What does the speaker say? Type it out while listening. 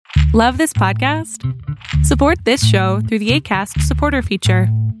Love this podcast? Support this show through the Acast supporter feature.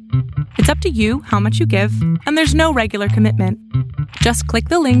 It's up to you how much you give, and there's no regular commitment. Just click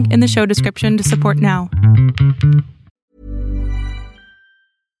the link in the show description to support now.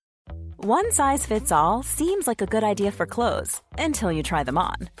 One size fits all seems like a good idea for clothes until you try them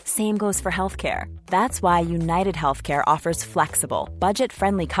on. Same goes for healthcare. That's why United Healthcare offers flexible,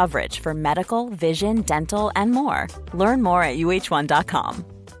 budget-friendly coverage for medical, vision, dental, and more. Learn more at uh1.com.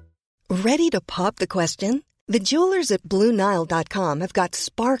 Ready to pop the question? The jewelers at BlueNile.com have got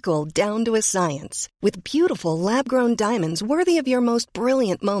sparkle down to a science with beautiful lab-grown diamonds worthy of your most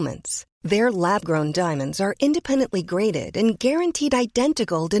brilliant moments. Their lab-grown diamonds are independently graded and guaranteed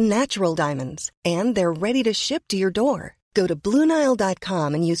identical to natural diamonds, and they're ready to ship to your door. Go to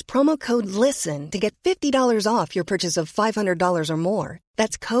BlueNile.com and use promo code LISTEN to get $50 off your purchase of $500 or more.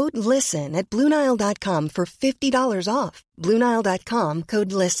 That's code LISTEN at BlueNile.com for $50 off. BlueNile.com,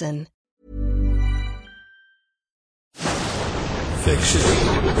 code LISTEN. Fiction,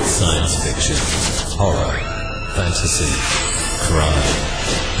 science fiction, horror, fantasy, crime,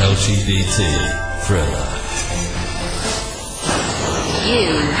 LGBT, thriller.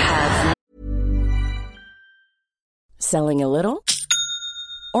 You have Selling a little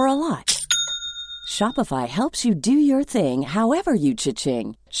or a lot? Shopify helps you do your thing however you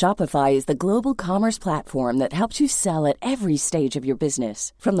cha-ching. Shopify is the global commerce platform that helps you sell at every stage of your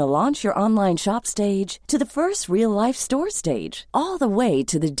business. From the launch your online shop stage to the first real-life store stage, all the way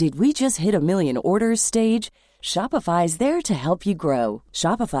to the did we just hit a million orders stage. Shopify is there to help you grow.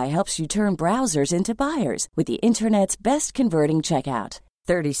 Shopify helps you turn browsers into buyers with the internet's best converting checkout.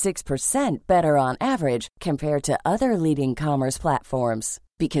 36% better on average compared to other leading commerce platforms.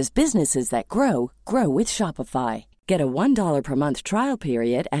 Because businesses that grow, grow with Shopify. Get a $1 per month trial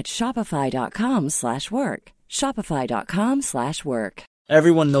period at shopify.com/work. Shopify.com/work.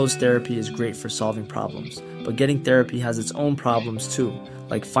 Everyone knows therapy is great for solving problems, but getting therapy has its own problems too,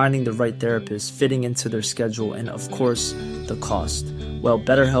 like finding the right therapist, fitting into their schedule, and of course, the cost. Well,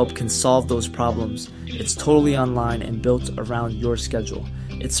 BetterHelp can solve those problems. It's totally online and built around your schedule.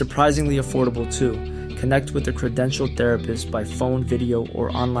 It's surprisingly affordable too. Connect with a credentialed therapist by phone, video, or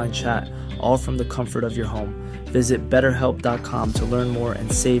online chat, all from the comfort of your home. Visit BetterHelp.com to learn more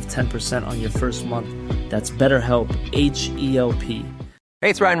and save 10% on your first month. That's BetterHelp, H-E-L-P. Hey,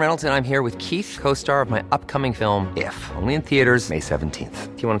 it's Ryan Reynolds, and I'm here with Keith, co-star of my upcoming film, If, only in theaters May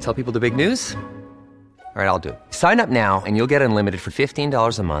 17th. Do you want to tell people the big news? All right, I'll do it. Sign up now and you'll get unlimited for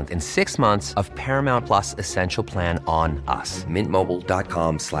 $15 a month and 6 months of Paramount Plus Essential Plan on us.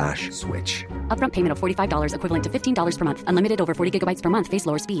 MintMobile.com/switch. Upfront payment of $45 equivalent to $15 per month. Unlimited over 40 gigabytes per month. Face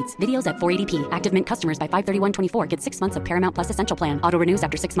lower speeds. Videos at 480p. Active Mint customers by 531.24 get 6 months of Paramount Plus Essential Plan. Auto renews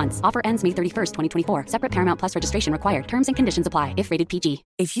after 6 months. Offer ends May 31st, 2024. Separate Paramount Plus registration required. Terms and conditions apply if rated PG.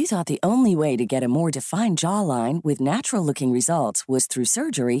 If you thought the only way to get a more defined jawline with natural-looking results was through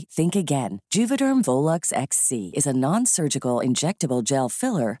surgery, think again. Juvederm Volux XC is a non-surgical injectable gel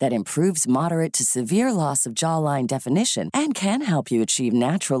filler that improves moderate to severe loss of jawline definition and can help you achieve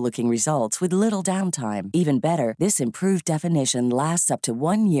natural-looking results with little downtime. Even better, this improved definition lasts up to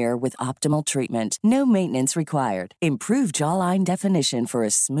 1 year with optimal treatment. No maintenance required. Improve jawline definition for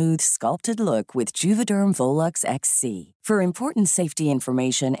a smooth, sculpted look with Juvederm Volux XC. For important safety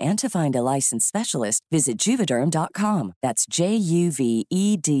information and to find a licensed specialist, visit Juvederm.com. That's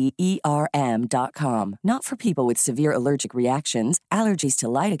JUVEDERM.com. Not for people with severe allergic reactions, allergies to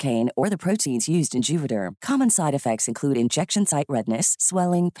lidocaine, or the proteins used in Juvederm. Common side effects include injection site redness,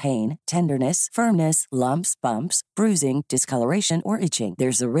 swelling, pain, tenderness, firmness, lumps, bumps, bruising, discoloration, or itching.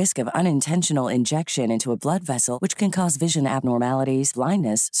 There's a risk of unintentional injection into a blood vessel, which can cause vision abnormalities,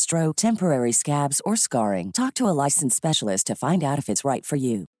 blindness, stroke, temporary scabs, or scarring. Talk to a licensed specialist to find out if it's right for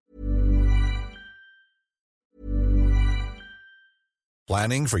you.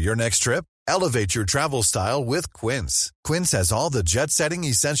 Planning for your next trip? Elevate your travel style with Quince. Quince has all the jet-setting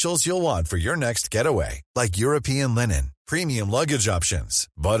essentials you'll want for your next getaway, like European linen, premium luggage options,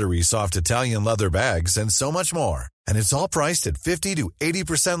 buttery soft Italian leather bags, and so much more. And it's all priced at 50 to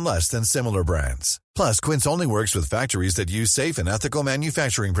 80% less than similar brands. Plus, Quince only works with factories that use safe and ethical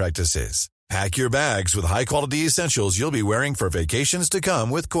manufacturing practices. Pack your bags with high-quality essentials you'll be wearing for vacations to come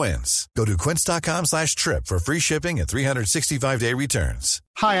with Quince. Go to quince.com/trip for free shipping and 365-day returns.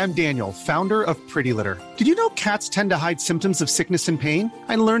 Hi, I'm Daniel, founder of Pretty Litter. Did you know cats tend to hide symptoms of sickness and pain?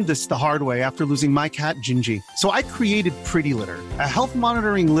 I learned this the hard way after losing my cat, Gingy. So I created Pretty Litter, a health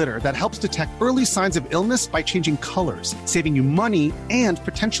monitoring litter that helps detect early signs of illness by changing colors, saving you money and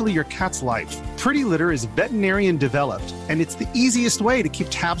potentially your cat's life. Pretty Litter is veterinarian developed, and it's the easiest way to keep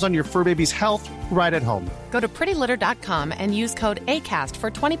tabs on your fur baby's health right at home. Go to prettylitter.com and use code ACAST for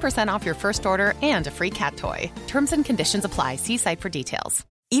 20% off your first order and a free cat toy. Terms and conditions apply. See site for details.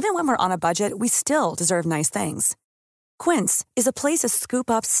 Even when we're on a budget, we still deserve nice things. Quince is a place to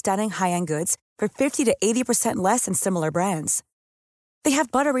scoop up stunning high-end goods for 50 to 80% less than similar brands. They have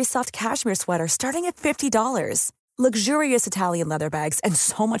buttery soft cashmere sweaters starting at $50, luxurious Italian leather bags, and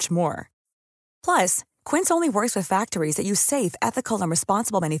so much more. Plus, Quince only works with factories that use safe, ethical, and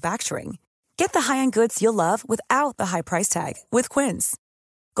responsible manufacturing. Get the high-end goods you'll love without the high price tag with Quince.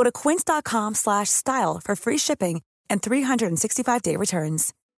 Go to quince.com/style for free shipping and 365-day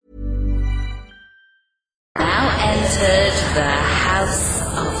returns. Now entered the House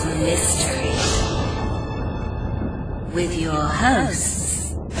of Mystery with your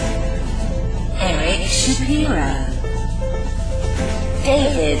hosts, Eric Shapiro,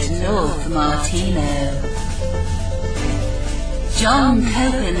 David North Martino, John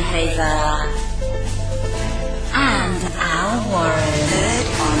Copenhaver, and Al Warren. Heard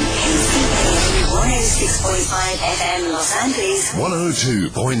on KCAA 106.5 FM Los Angeles,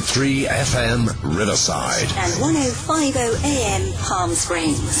 102.3 FM Riverside, and 105.0 AM Palm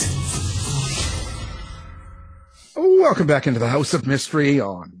Springs. Welcome back into the House of Mystery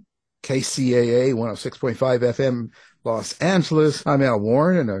on KCAA 106.5 FM Los Angeles. I'm Al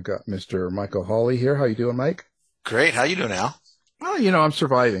Warren, and I've got Mr. Michael Hawley here. How you doing, Mike? Great. How you doing, Al? Oh, I'm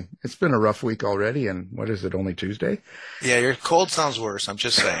surviving. It's been a rough week already, and what is it, only Tuesday? Yeah, your cold sounds worse. I'm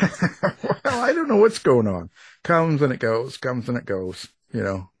just saying. Well, I don't know what's going on. Comes and it goes, something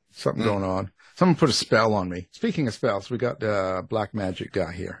going on. Someone put a spell on me. Speaking of spells, we got the Black Magic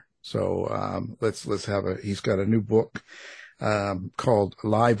guy here. So let's he's got a new book called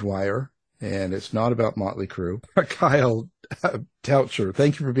Livewire, and it's not about Motley Crue. Kyle Teucher,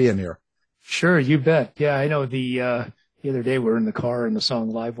 thank you for being here. Sure, you bet. Yeah, I know the other day we were in the car and the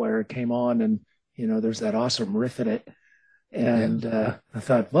song Livewire came on, and, there's that awesome riff in it. And I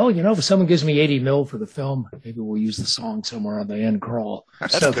thought, well, if someone gives me 80 mil for the film, maybe we'll use the song somewhere on the end crawl.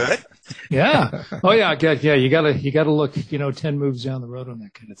 That's good. Yeah. Oh, yeah. Yeah, you gotta look, 10 moves down the road on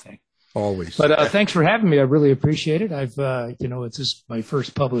that kind of thing. Always. But thanks for having me. I really appreciate it. I've, it's just my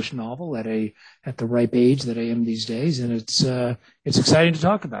first published novel at the ripe age that I am these days, and it's exciting to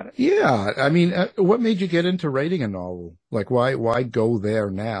talk about it. Yeah, I mean, what made you get into writing a novel? Like, why go there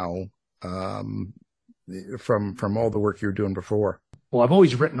now? From all the work you were doing before. Well, I've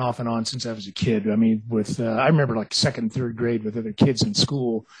always written off and on since I was a kid. I mean, I remember like second and third grade with other kids in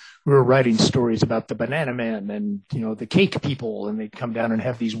school, we were writing stories about the Banana Man and, the cake people, and they'd come down and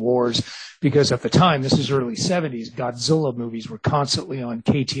have these wars because at the time, this is early 70s, Godzilla movies were constantly on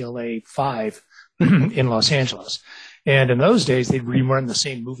KTLA 5 in Los Angeles. And in those days, they'd rerun the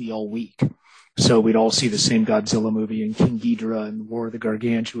same movie all week. So we'd all see the same Godzilla movie and King Ghidorah and War of the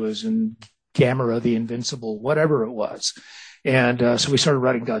Gargantuas and Gamera the Invincible, whatever it was. And so we started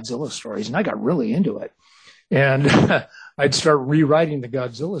writing Godzilla stories, and I got really into it. And I'd start rewriting the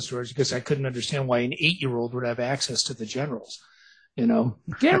Godzilla stories because I couldn't understand why an 8-year-old would have access to the generals.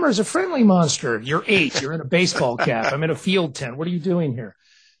 Gamera's a friendly monster. You're 8. You're in a baseball cap. I'm in a field tent. What are you doing here?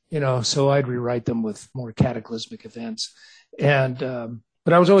 So I'd rewrite them with more cataclysmic events. And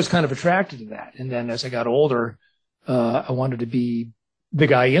but I was always kind of attracted to that. And then as I got older, I wanted to be the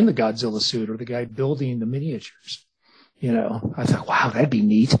guy in the Godzilla suit or the guy building the miniatures. I thought, wow, that'd be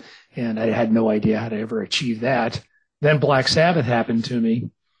neat. And I had no idea how to ever achieve that. Then Black Sabbath happened to me.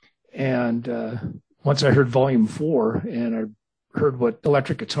 And once I heard Volume 4 and I heard what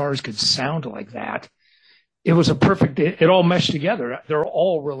electric guitars could sound like that, it was it all meshed together. They're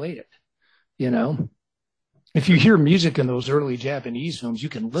all related, If you hear music in those early Japanese films, you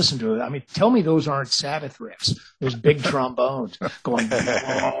can listen to it. I mean, tell me those aren't Sabbath riffs. Those big trombones going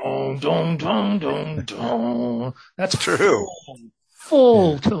dong, dong, dong, dong, dong. That's true.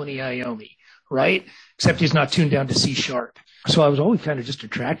 Full Tony Iommi, right? Except he's not tuned down to C sharp. So I was always kind of just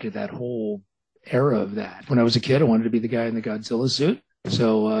attracted to that whole era of that. When I was a kid, I wanted to be the guy in the Godzilla suit.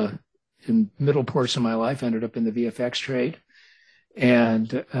 So in middle portion of my life, I ended up in the VFX trade.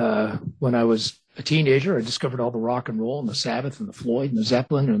 And when I was a teenager, I discovered all the rock and roll and the Sabbath and the Floyd and the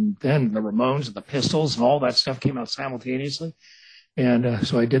Zeppelin and then the Ramones and the Pistols and all that stuff came out simultaneously. And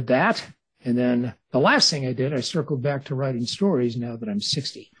so I did that. And then the last thing I did, I circled back to writing stories now that I'm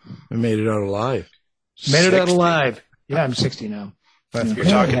 60. I made it out alive. Made it out alive. Yeah, I'm 60 now.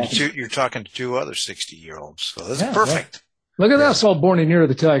 You're talking to two other 60-year-olds, so that's perfect. Well, look at us all born in Year of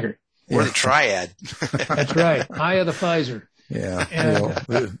the Tiger. We're the triad. That's right. Eye of the Pfizer. Yeah,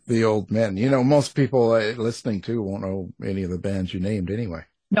 the old men. Most people listening to won't know any of the bands you named anyway.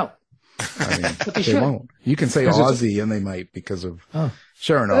 No. I mean, they won't. You can say Ozzy, and they might because of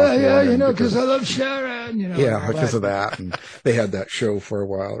Sharon Osbourne. Yeah, because I love Sharon. Yeah, because of that. And they had that show for a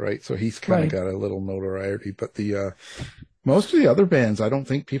while, right? So he's kind of got a little notoriety. But the most of the other bands, I don't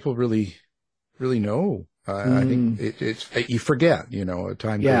think people really know. I think it's you forget.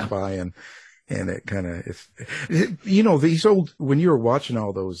 Time goes by and it kind of these old, when you were watching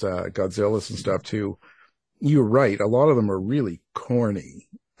all those Godzillas and stuff too, you're right. A lot of them are really corny.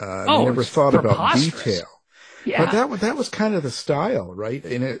 I never thought about detail. Yeah. But that was kind of the style, right?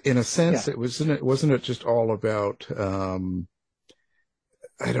 In a sense, wasn't it just all about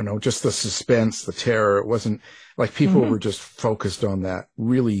I don't know, just the suspense, the terror. It wasn't like people were just focused on that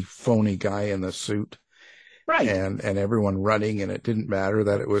really phony guy in the suit. Right. And everyone running, and it didn't matter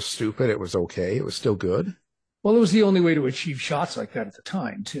that it was stupid. It was okay. It was still good. Well, it was the only way to achieve shots like that at the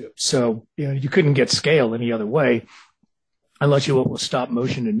time, too. So, you couldn't get scale any other way unless you went with stop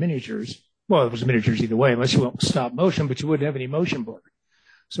motion and miniatures. Well, it was miniatures either way, unless you went with stop motion, but you wouldn't have any motion blur.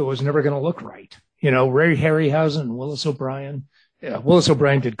 So it was never going to look right. Ray Harryhausen and Willis O'Brien. Yeah, Willis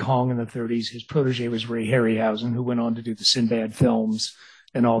O'Brien did Kong in the 30s. His protege was Ray Harryhausen, who went on to do the Sinbad films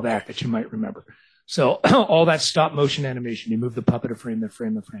and all that you might remember. So all that stop motion animation, you move the puppet to frame to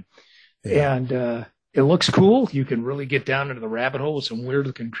frame to frame. Yeah. And it looks cool. You can really get down into the rabbit hole with some weird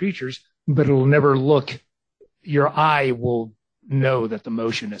looking creatures, but it'll never look, your eye will know that the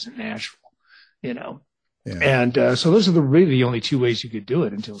motion isn't natural, Yeah. And so those are really the only two ways you could do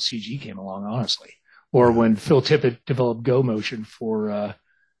it until CG came along, honestly. Or when Phil Tippett developed Go Motion for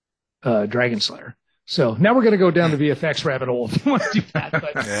Dragon Slayer. So now we're going to go down the VFX rabbit hole if you want to do that.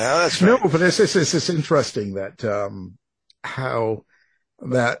 But. Yeah, that's right. No, but it's interesting that how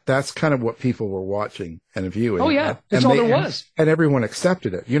that's kind of what people were watching and viewing. Oh yeah, that's all there was, and everyone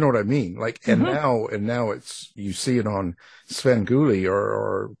accepted it. You know what I mean? Like, and now it's you see it on Svengoolie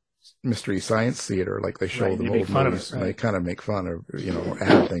or Mystery Science Theater, like they show the old movies, and they kind of make fun of,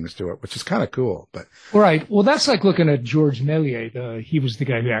 add things to it, which is kind of cool. But right, well, that's like looking at Georges Méliès. He was the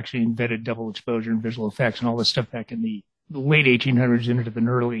guy who actually invented double exposure and visual effects and all this stuff back in the late 1800s into the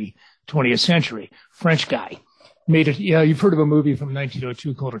early 20th century. French guy made it. Yeah, you've heard of a movie from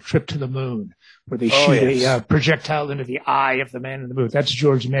 1902 called A Trip to the Moon, where they shoot a projectile into the eye of the man in the moon. That's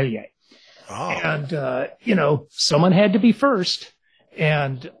Georges Méliès. Oh. And someone had to be first,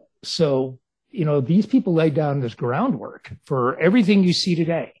 and so, these people laid down this groundwork for everything you see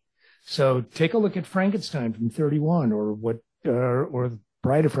today. So take a look at Frankenstein from 31 or or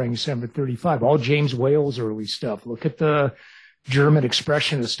Bride of Frankenstein from 35, all James Whale's early stuff. Look at the German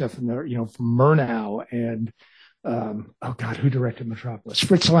expressionist stuff from from Murnau and, who directed Metropolis?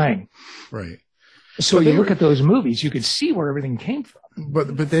 Fritz Lang. Right. So you look at those movies, you can see where everything came from.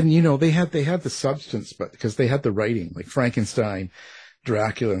 But then, they had the substance, but because they had the writing, like Frankenstein,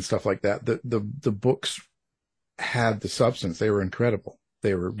 Dracula and stuff like that. The books had the substance. They were incredible.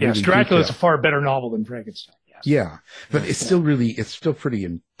 They were really Dracula is a far better novel than Frankenstein. Yes. Yeah, but it's still pretty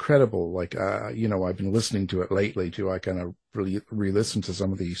incredible. Like I've been listening to it lately too. I kind of really re-listen to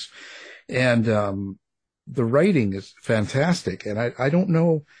some of these, and the writing is fantastic. And I don't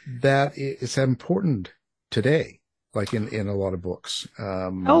know that it's important today. Like in a lot of books.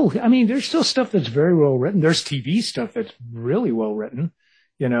 There's still stuff that's very well written. There's TV stuff that's really well written.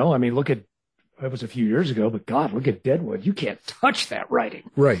 Look at, it was a few years ago, but God, look at Deadwood. You can't touch that writing.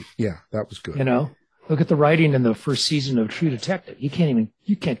 Right. Yeah, that was good. Look at the writing in the first season of True Detective. You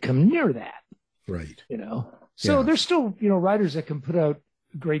can't come near that. Right. So there's still, writers that can put out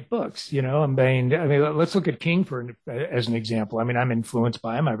great books, let's look at King as an example. I'm influenced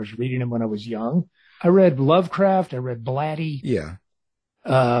by him. I was reading him when I was young. I read Lovecraft. I read Blatty. Yeah.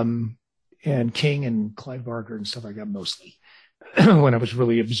 And King and Clive Barker and stuff like that mostly when I was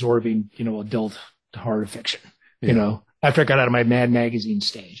really absorbing, adult horror fiction, after I got out of my Mad Magazine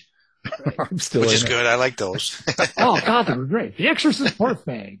stage. Right. I'm still Which is good. I like those. Oh, God, they were great. The Exorcist Part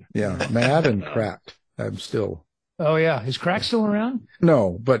Bag. Yeah. Mad and Cracked. I'm still. Oh, yeah. Is Crack still around?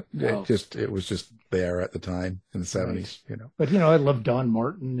 No, but it was just there at the time in the 70s, But, I love Don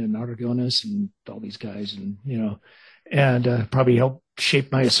Martin and Argonis and all these guys and probably helped shape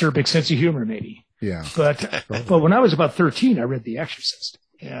my acerbic sense of humor, maybe. Yeah. But when I was about 13, I read The Exorcist.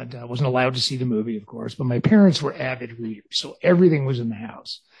 And I wasn't allowed to see the movie, of course, but my parents were avid readers. So everything was in the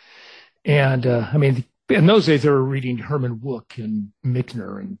house. And, in those days, they were reading Herman Wouk and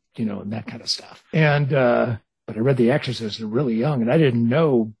Michner and, and that kind of stuff. And, but I read The Exorcist really young, and I didn't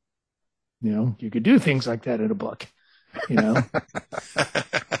know, you could do things like that in a book,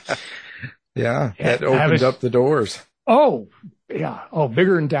 Yeah, that opened up the doors. Oh, yeah. Oh,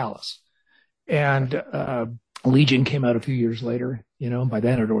 bigger in Dallas. And Legion came out a few years later. By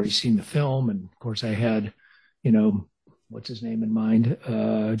then I'd already seen the film. And, of course, I had, what's his name in mind?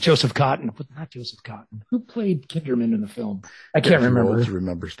 Joseph Cotton. Not Joseph Cotton. Who played Kinderman in the film? I can't remember. To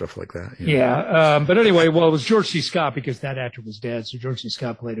remember stuff like that. Yeah. But anyway, it was George C. Scott because that actor was dead. So George C.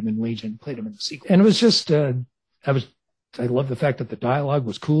 Scott played him in Legion, played him in the sequel. And it was just, I love the fact that the dialogue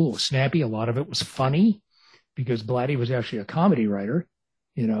was cool, it was snappy. A lot of it was funny because Blatty was actually a comedy writer.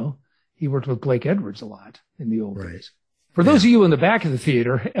 He worked with Blake Edwards a lot in the old days. For those of you in the back of the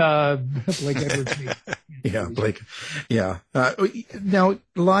theater, Blake Edwards. Yeah, Blake. Yeah. Now,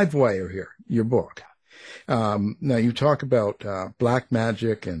 Livewire here, your book. Now you talk about black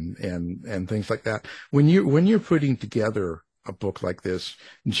magic and things like that. When you're putting together a book like this,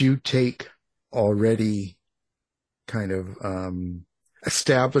 do you take already kind of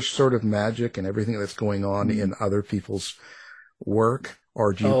established sort of magic and everything that's going on in other people's work,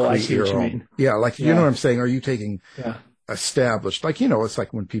 or do you create your own? Yeah, you know what I'm saying? Are you taking established, it's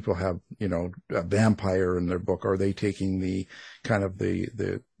like when people have a vampire in their book, are they taking the kind of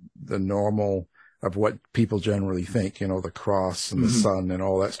the normal of what people generally think, the cross and the sun and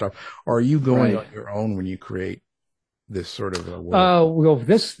all that stuff? Or are you going on your own when you create this sort of a world? Well,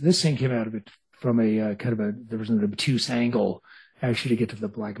 this thing came out of it from a kind of there was an obtuse angle actually to get to the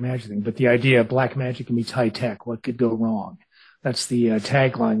black magic thing. But the idea of black magic meets high tech, what could go wrong? That's the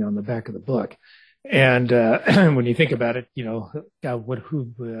tagline on the back of the book. And when you think about it, did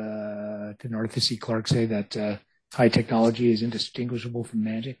Arthur C. Clarke say that high technology is indistinguishable from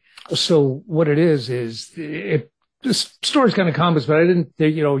magic? So what it is this story's kind of complex, but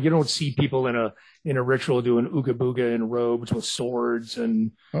you don't see people in a ritual doing ooga booga in robes with swords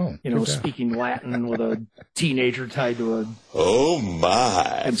and speaking Latin with a teenager tied to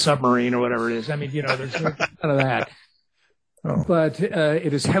a submarine or whatever it is. I mean, there's none of that. Oh. But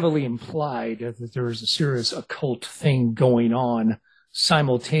it is heavily implied that there is a serious occult thing going on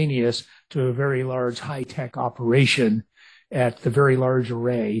simultaneous to a very large high-tech operation at the Very Large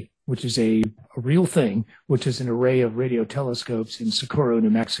Array, which is a real thing, which is an array of radio telescopes in Socorro, New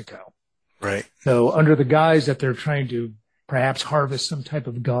Mexico. Right. So under the guise that they're trying to perhaps harvest some type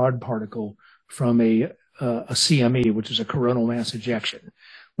of God particle from a CME, which is a coronal mass ejection,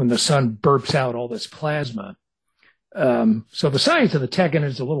 when the sun burps out all this plasma. So the science of the tech in it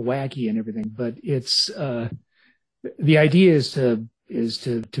is a little wacky and everything, but it's the idea is to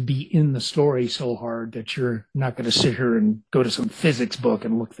be in the story so hard that you're not going to sit here and go to some physics book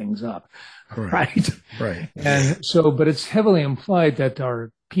and look things up, right? And so, but it's heavily implied that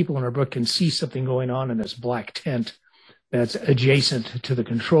our people in our book can see something going on in this black tent that's adjacent to the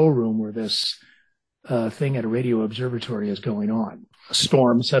control room where this thing at a radio observatory is going on. A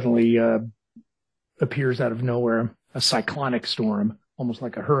storm suddenly appears out of nowhere, a cyclonic storm, almost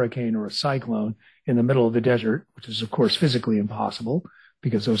like a hurricane or a cyclone in the middle of the desert, which is, of course, physically impossible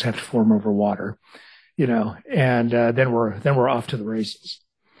because those have to form over water, and then we're off to the races.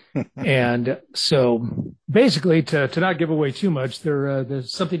 And so basically, to not give away too much,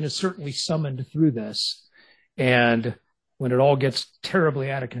 there's something that's certainly summoned through this. And when it all gets terribly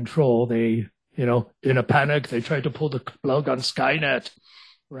out of control, they, in a panic, they try to pull the plug on Skynet,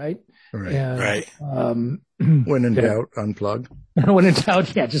 right? Right. When in doubt, unplug. When in doubt,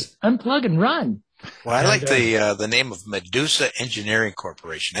 just unplug and run. Well, I like the name of Medusa Engineering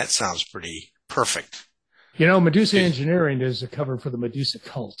Corporation. That sounds pretty perfect. Medusa Engineering is a cover for the Medusa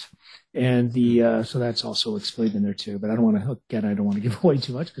cult. And so that's also explained in there too, but I don't want to give away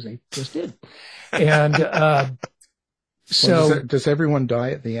too much because I just did. And, does everyone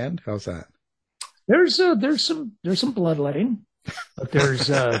die at the end? How's that? There's some bloodletting, but there's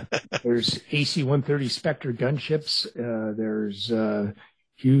AC-130 Spectre gunships. There's,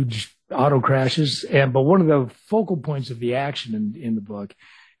 huge auto crashes. But one of the focal points of the action in the book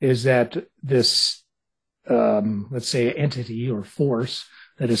is that this, let's say entity or force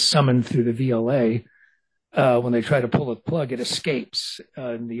that is summoned through the VLA, when they try to pull the plug, it escapes,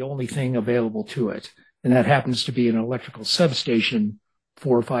 and the only thing available to it. And that happens to be an electrical substation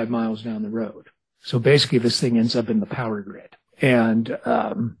 4 or 5 miles down the road. So basically this thing ends up in the power grid. And,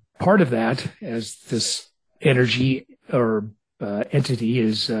 part of that, as this energy or, entity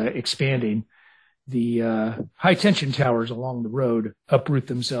is, expanding, the, high tension towers along the road uproot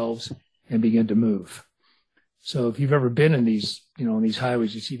themselves and begin to move. So if you've ever been in these, on these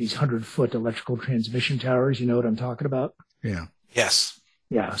highways, you see these 100-foot electrical transmission towers. You know what I'm talking about? Yeah. Yes.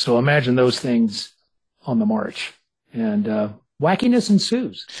 Yeah. So imagine those things on the march. And wackiness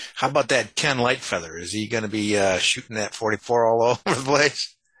ensues. How about that Ken Lightfeather? Is he going to be shooting that 44 all over the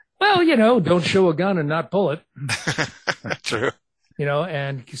place? Well, don't show a gun and not pull it. True.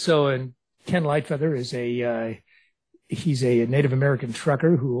 And Ken Lightfeather is he's a Native American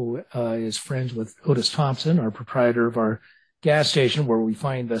trucker who is friends with Otis Thompson, our proprietor of our gas station, where we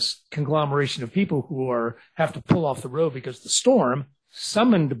find this conglomeration of people who have to pull off the road because the storm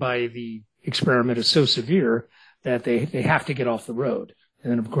summoned by the experiment is so severe that they have to get off the road.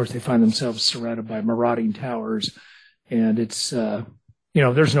 And then, of course, they find themselves surrounded by marauding towers. And it's,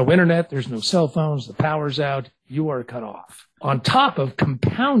 there's no internet, there's no cell phones, the power's out, you are cut off. On top of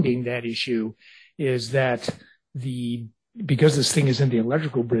compounding that issue is that because this thing is in the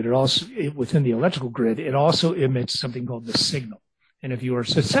electrical grid, within the electrical grid, it also emits something called the signal. And if you are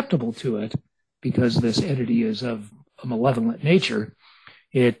susceptible to it, because this entity is of a malevolent nature,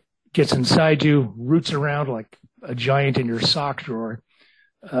 it gets inside you, roots around like a giant in your sock drawer,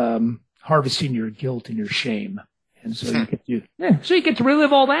 harvesting your guilt and your shame. And so you get to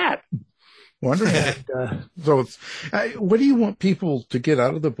relive all that. Wonderful. And, so, what do you want people to get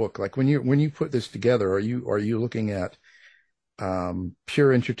out of the book? Like when you put this together, are you looking at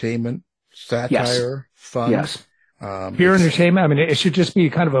pure entertainment, satire, fun? Yes. Pure entertainment. I mean, it should just be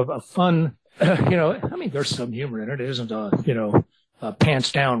kind of a fun. There's some humor in it. It isn't a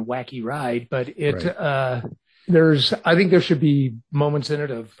pants down wacky ride, but I think there should be moments in it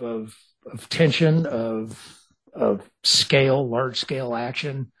of tension, of scale, large scale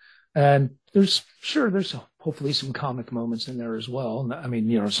action. And there's hopefully some comic moments in there as well. I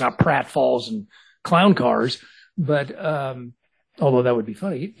mean, it's not pratfalls and clown cars, but, although that would be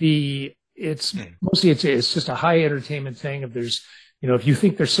funny, it's just a high entertainment thing. If you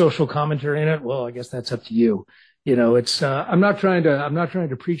think there's social commentary in it, well, I guess that's up to you. I'm not trying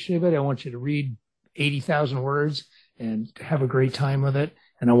to preach to anybody. I want you to read 80,000 words and have a great time with it.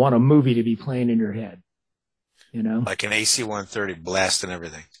 And I want a movie to be playing in your head, like an AC-130 blasting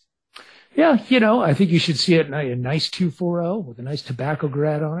everything. Yeah. I think you should see it in a nice 240 with a nice tobacco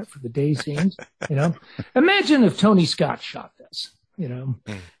grad on it for the day scenes, Imagine if Tony Scott shot this,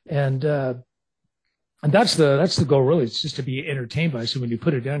 and that's the goal really. It's just to be entertained by it. So when you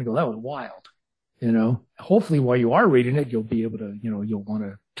put it down and go, that was wild, hopefully while you are reading it, you'll be able to, you'll want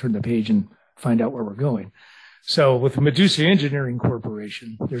to turn the page and find out where we're going. So with Medusa Engineering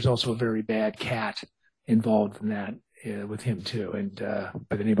Corporation, there's also a very bad cat involved in that with him too, and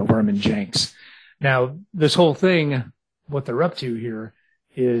by the name of Armin Jenks. Now, this whole thing, what they're up to here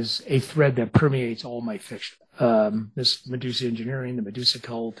is a thread that permeates all my fiction. This Medusa Engineering, the Medusa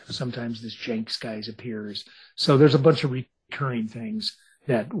cult, sometimes this Jenks guy appears. So there's a bunch of recurring things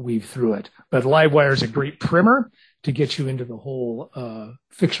that weave through it. But Livewire is a great primer to get you into the whole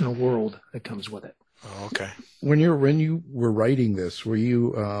fictional world that comes with it. Oh, okay. When you were writing this, were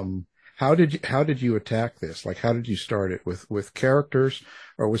you how did you attack this? Like, how did you start it with characters,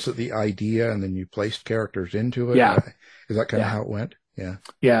 or was it the idea and then you placed characters into it? Yeah. Is that kind of how it went? Yeah.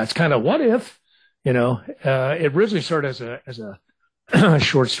 Yeah. It's kind of what if, it originally started as a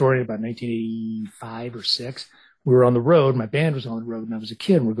short story about 1985 or 6. We were on the road. My band was on the road and I was a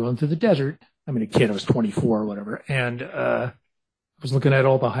kid and we're going through the desert. I was 24 or whatever. And, I was looking at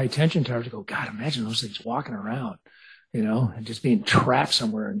all the high tension towers. I go, God, imagine those things walking around, and just being trapped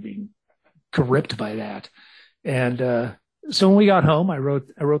somewhere and being gripped by that. And so when we got home, I wrote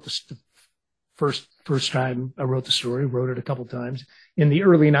the first time I wrote the story, wrote it a couple times. In the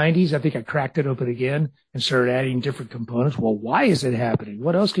early 90s, I think I cracked it open again and started adding different components. Well, why is it happening?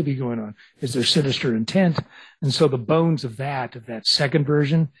 What else could be going on? Is there sinister intent? And so the bones of that second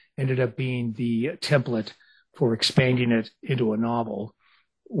version ended up being the template for expanding it into a novel.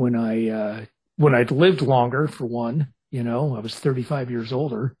 When I'd lived longer, for one, I was 35 years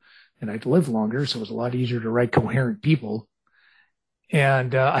older and I'd lived longer. So it was a lot easier to write coherent people.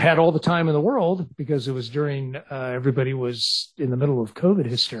 And I had all the time in the world because it was during everybody was in the middle of COVID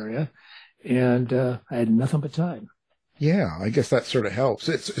hysteria, and I had nothing but time. Yeah, I guess that sort of helps.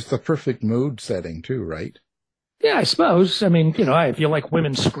 It's the perfect mood setting too, right? Yeah, I suppose. I mean, if you like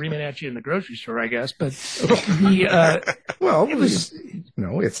women screaming at you in the grocery store, I guess. But well, it was,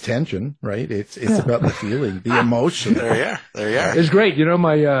 it's tension, right? It's about the feeling, the emotion. There you are. It's great.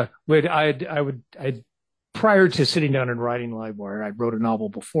 I'd prior to sitting down and writing Livewire, I wrote a novel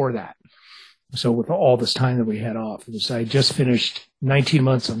before that. So with all this time that we had off, I just finished 19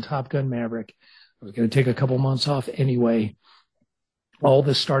 months on Top Gun Maverick. I was going to take a couple months off anyway. All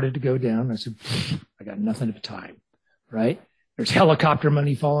this started to go down. I said, I got nothing but time, right? There's helicopter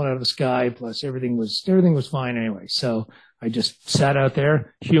money falling out of the sky. Plus everything was fine anyway. So I just sat out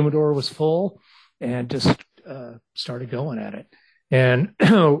there. Humidor was full and just started going at it. And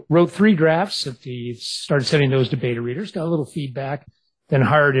wrote 3 drafts started sending those to beta readers, got a little feedback, then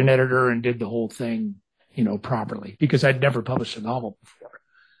hired an editor and did the whole thing, properly, because I'd never published a novel before.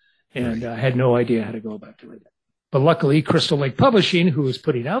 And I had no idea how to go about doing it. But luckily, Crystal Lake Publishing, who is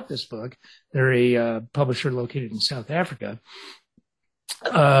putting out this book, they're a publisher located in South Africa.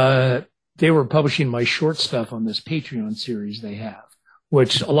 They were publishing my short stuff on this Patreon series they have,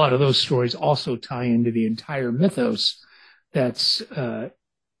 which a lot of those stories also tie into the entire mythos that's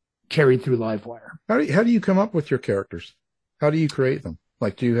carried through Livewire. How do you come up with your characters? How do you create them?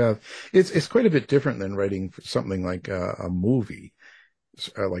 Like, do you have? It's quite a bit different than writing something like a movie,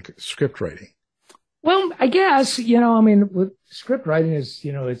 like script writing. Well, I guess with script writing is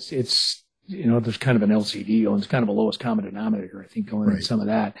it's there's kind of an LCD going. It's kind of a lowest common denominator, I think, going in some of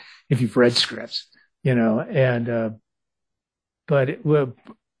that if you've read scripts, but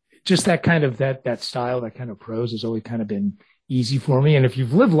just that kind of that style, that kind of prose has always kind of been easy for me. And if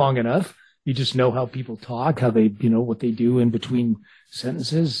you've lived long enough, you just know how people talk, how they, what they do in between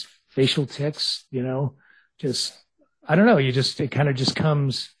sentences, facial tics, just, I don't know. It kind of just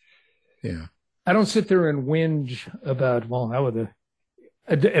comes. Yeah. I don't sit there and whinge about, well, how would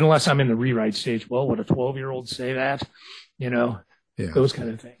unless I'm in the rewrite stage. Well, would a 12-year-old say that? Those kind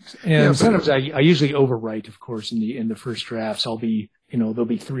of things. And sometimes I usually overwrite, of course, in the first drafts. I'll be, there'll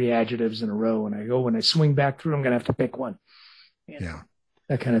be 3 adjectives in a row, and when I swing back through, I'm going to have to pick one.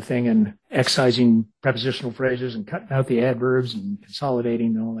 That kind of thing, and excising prepositional phrases and cutting out the adverbs and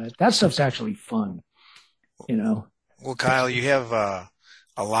consolidating and all that. That stuff's actually fun, Well, Kyle, you have a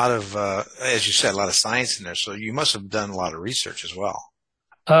lot of, as you said, a lot of science in there, so you must have done a lot of research as well.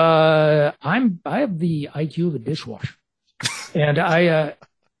 I have the IQ of a dishwasher, and I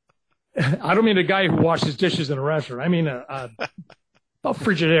don't mean a guy who washes dishes in a restaurant. I mean a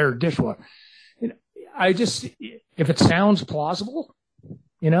Frigidaire dishwasher. If it sounds plausible,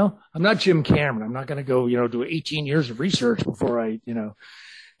 I'm not Jim Cameron. I'm not going to go, do 18 years of research before I,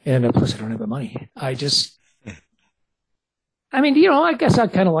 and plus I don't have the money. I guess I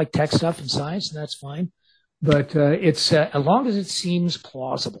kind of like tech stuff and science, and that's fine. But it's as long as it seems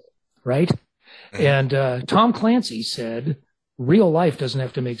plausible, right? And Tom Clancy said, real life doesn't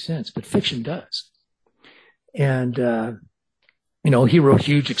have to make sense, but fiction does. And, he wrote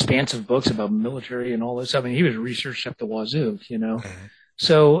huge, expansive books about military and all this stuff. I mean, he was researched up the wazoo,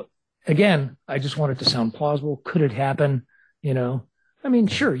 So, again, I just want it to sound plausible. Could it happen? I mean,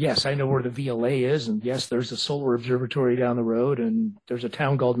 sure, yes, I know where the VLA is, and yes, there's a solar observatory down the road, and there's a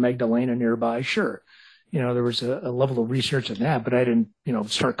town called Magdalena nearby. Sure. There was a level of research in that, but I didn't,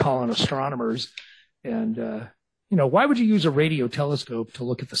 start calling astronomers and, why would you use a radio telescope to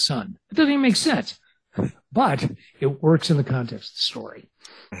look at the sun? It doesn't even make sense, but it works in the context of the story.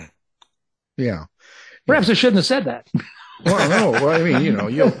 Yeah. Perhaps I shouldn't have said that. Well, no. Well, I mean,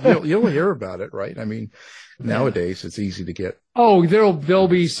 you'll hear about it, right? I mean, nowadays it's easy to get. Oh, there'll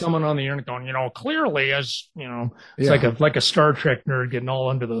be someone on the internet going, clearly as, it's like a Star Trek nerd getting all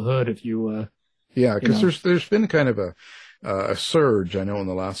under the hood if you, yeah, because there's been kind of a surge, I know, in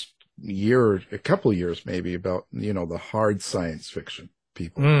the last year, a couple of years maybe, about the hard science fiction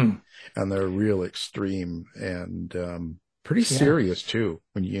people, and they're real extreme and pretty serious too.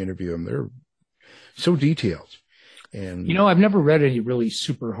 When you interview them, they're so detailed. And I've never read any really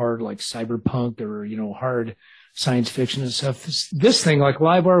super hard like cyberpunk or hard science fiction and stuff. This thing, like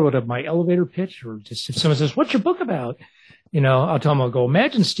Livewire, would have my elevator pitch, or just if someone says, "What's your book about?" I'll tell them, I'll go,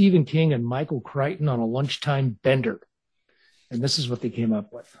 imagine Stephen King and Michael Crichton on a lunchtime bender. And this is what they came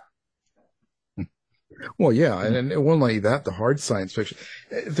up with. Well, yeah. And it wasn't like that, the hard science fiction.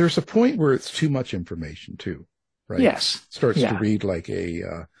 There's a point where it's too much information too, right? Yes. It starts to read like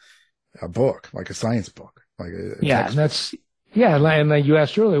a book, like a science book. Like a textbook. And you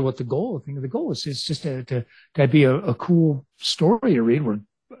asked earlier what the goal is. It's just to be a cool story to read where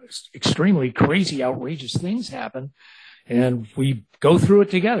extremely crazy, outrageous things happen. And we go through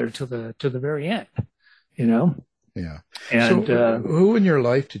it together to the very end, Yeah. And so, who in your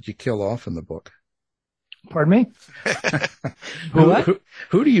life did you kill off in the book? Pardon me?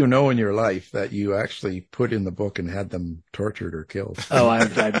 Who do you know in your life that you actually put in the book and had them tortured or killed? Oh,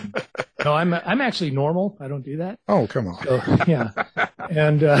 I'm actually normal. I don't do that. Oh, come on. So, yeah.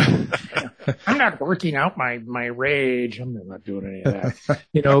 And I'm not working out my rage. I'm not doing any of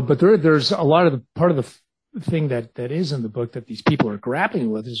that. But there's a lot of part of the thing that is in the book that these people are grappling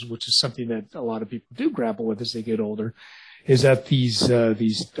with, which is something that a lot of people do grapple with as they get older, is that these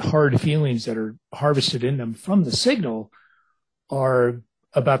hard feelings that are harvested in them from the signal are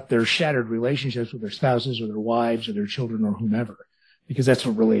about their shattered relationships with their spouses or their wives or their children or whomever. because that's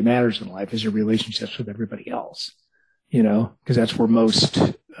what really matters in life is your relationships with everybody else, you know, because that's where most,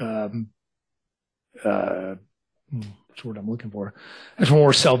 what's the word I'm looking for? That's where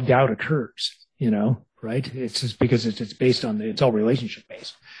more self-doubt occurs, you know, right? It's just because it's based on it's all relationship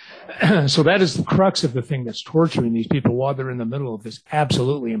based. So that is the crux of the thing that's torturing these people while they're in the middle of this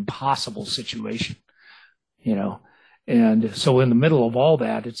absolutely impossible situation, you know. And so in the middle of all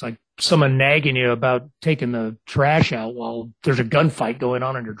that, it's like someone nagging you about taking the trash out while there's a gunfight going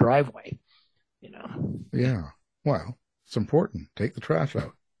on in your driveway, you know. Yeah. Well, it's important. Take the trash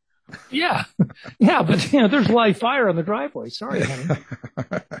out. Yeah. Yeah, but, you know, there's live fire on the driveway. Sorry, honey.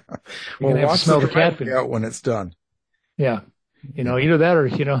 Well, watch the driveway out when it's done. Yeah. You know, either that or,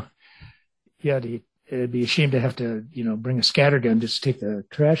 you know, yeah, it'd be a shame to have to, you know, bring a scatter gun just to take the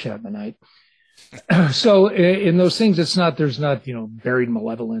trash out in the night. So in those things, there's not, you know, buried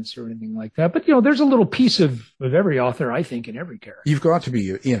malevolence or anything like that. But, you know, there's a little piece of every author, I think, in every character. You've got to be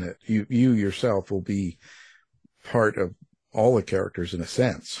in it. You yourself will be part of all the characters in a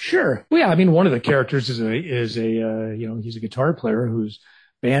sense. Sure. Well, yeah. I mean, one of the characters is a you know, he's a guitar player whose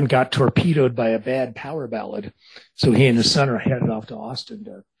band got torpedoed by a bad power ballad. So he and his son are headed off to Austin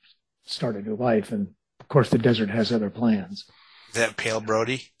to start a new life. And of course, the desert has other plans. Is that Pale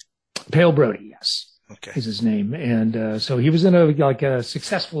Brody? Pale Brody, yes. Okay. Is his name. And so he was in a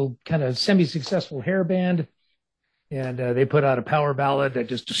successful, kind of semi-successful hair band. And they put out a power ballad that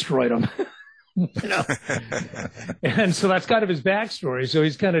just destroyed him. You know, and so that's kind of his backstory. So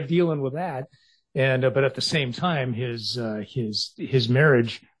he's kind of dealing with that, and but at the same time, his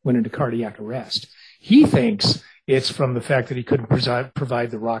marriage went into cardiac arrest. He thinks it's from the fact that he couldn't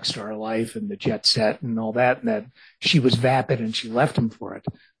provide the rock star life and the jet set and all that, and that she was vapid and she left him for it.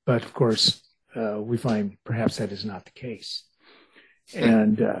 But of course, we find perhaps that is not the case,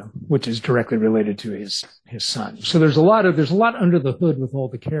 and which is directly related to his son. So there's a lot under the hood with all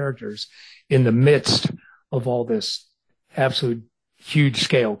the characters in the midst of all this absolute huge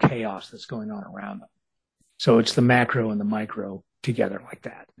scale chaos that's going on around them. So it's the macro and the micro together like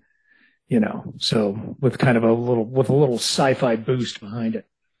that, you know, so with kind of a little sci-fi boost behind it.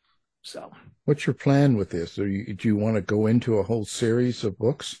 So what's your plan with this? Do you want to go into a whole series of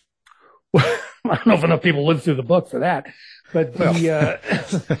books? I don't know if enough people live through the book for that, but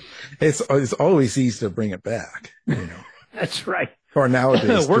it's always easy to bring it back, you know. That's right. Or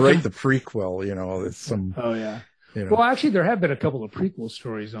nowadays, to write the prequel, you know, it's some. Oh yeah. You know. Well, actually, there have been a couple of prequel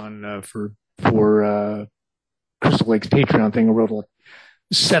stories on for Crystal Lake's Patreon thing. I wrote like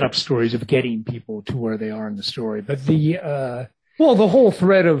setup stories of getting people to where they are in the story. But the whole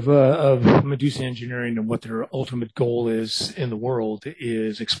thread of Medusa engineering and what their ultimate goal is in the world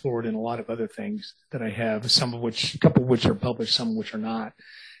is explored in a lot of other things that I have. A couple of which are published, some of which are not.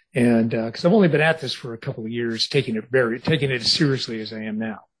 And because I've only been at this for a couple of years, taking it as seriously as I am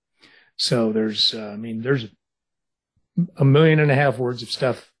now. So there's 1.5 million words of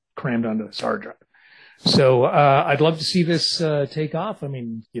stuff crammed onto this hard drive. So I'd love to see this take off. I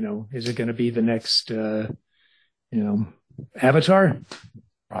mean, you know, is it going to be the next, you know, Avatar?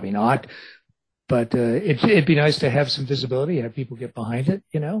 Probably not. But it'd be nice to have some visibility, have people get behind it,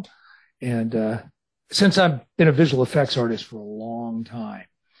 you know. And since I've been a visual effects artist for a long time,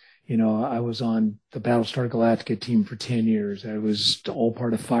 you know, I was on the Battlestar Galactica team for 10 years. I was all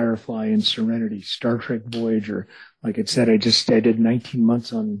part of Firefly and Serenity, Star Trek Voyager. Like I said, I did 19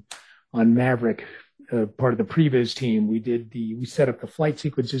 months on Maverick, part of the previs team. We set up the flight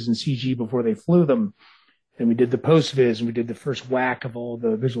sequences in CG before they flew them. And we did the post-viz, and we did the first whack of all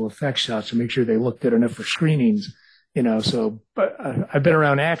the visual effects shots to make sure they looked good enough for screenings, you know. So, but I've been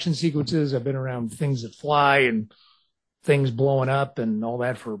around action sequences. I've been around things that fly and things blowing up and all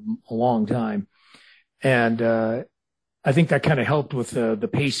that for a long time. And I think that kind of helped with the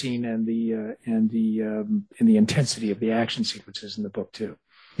pacing and the intensity of the action sequences in the book too.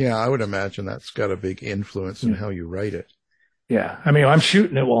 Yeah, I would imagine that's got a big influence in how you write it. Yeah, I mean, I'm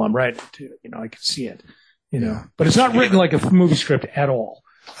shooting it while I'm writing it too. You know, I can see it. You know, but it's not written like a movie script at all.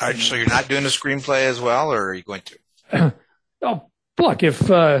 All right, so you're not doing a screenplay as well, or are you going to? Oh, look, if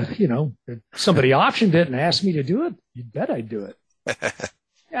you know, if somebody optioned it and asked me to do it, you bet I'd do it.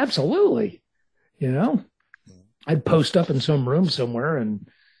 Absolutely. You know, I'd post up in some room somewhere, and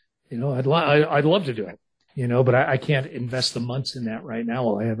you know, I'd love to do it. You know, but I can't invest the months in that right now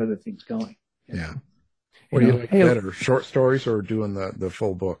while I have other things going. Yeah. What do you like better, short stories or doing the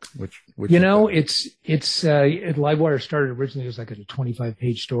full book? Which you know, it's Livewire started originally as like a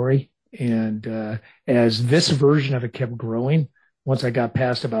 25-page story, and as this version of it kept growing, once I got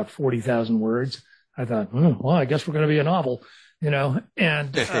past about 40,000 words, I thought, well, I guess we're going to be a novel, you know.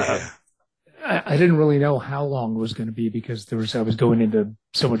 And I didn't really know how long it was going to be because I was going into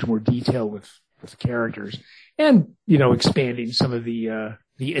so much more detail with characters and, expanding some of the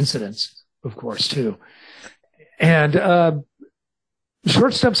incidents, of course, too. And,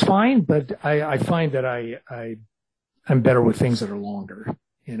 short stuff's fine, but I find that I'm better with things that are longer.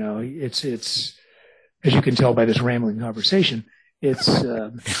 It's, as you can tell by this rambling conversation, it's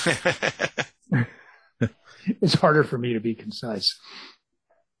harder for me to be concise.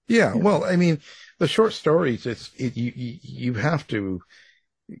 Yeah. Well, I mean, the short stories, you have to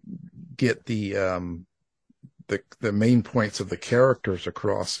get the main points of the characters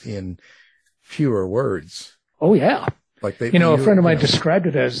across in fewer words. Oh, yeah. Like a friend of mine described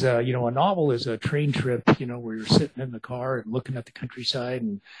it as, a novel is a train trip, where you're sitting in the car and looking at the countryside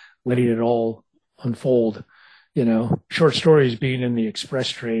and letting it all unfold. Short stories being in the express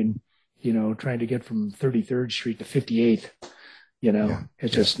train, trying to get from 33rd Street to 58th.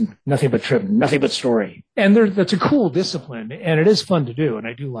 It's just nothing but trip, nothing but story. And that's a cool discipline, and it is fun to do, and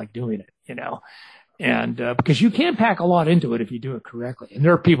I do like doing it, and because you can pack a lot into it if you do it correctly. And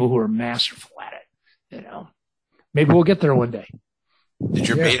there are people who are masterful at it, Maybe we'll get there one day. Did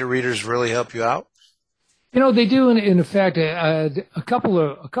your beta readers really help you out? They do. In fact, a couple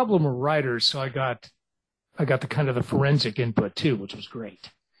of them are writers, so I got the kind of the forensic input too, which was great.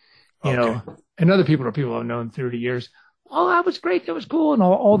 And other people are people I've known 30 years. Oh, that was great. That was cool. And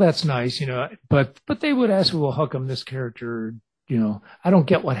all that's nice, but they would ask me, well, how come this character, I don't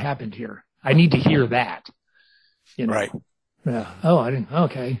get what happened here. I need to hear that. Right. Yeah. Oh, I didn't.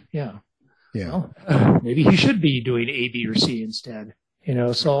 Okay. Yeah. Yeah. Well, maybe he should be doing A, B, or C instead.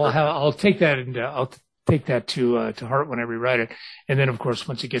 So I'll take that and I'll take that to heart when I rewrite it. And then, of course,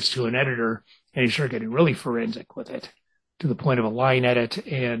 once it gets to an editor and you start getting really forensic with it to the point of a line edit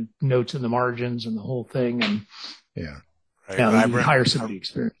and notes in the margins and the whole thing. And yeah. Right. You hire somebody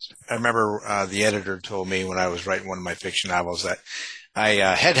experienced. I remember the editor told me when I was writing one of my fiction novels that I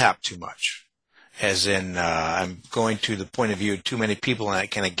head hop too much. As in, I'm going to the point of view of too many people, and it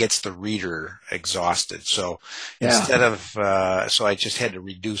kind of gets the reader exhausted. So instead of, so I just had to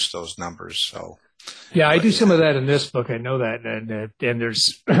reduce those numbers. So yeah, I do some of that in this book. I know that, and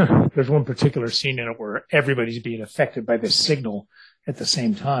there's there's one particular scene in it where everybody's being affected by this signal at the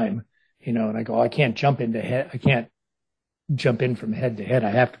same time. And I go, I can't jump in from head to head. I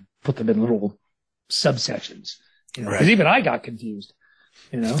have to put them in little subsections. Because even I got confused.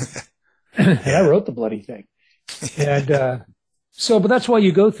 And I wrote the bloody thing. And, but that's why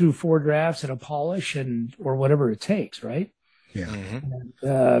you go through 4 drafts and a polish or whatever it takes, right? Yeah. Mm-hmm.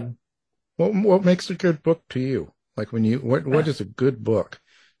 And, what makes a good book to you? Like what is a good book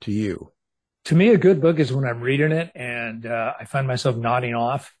to you? To me, a good book is when I'm reading it and, I find myself nodding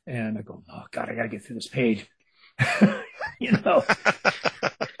off and I go, oh God, I got to get through this page.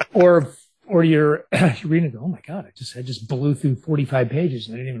 Or you're reading and go, oh my God, I just blew through 45 pages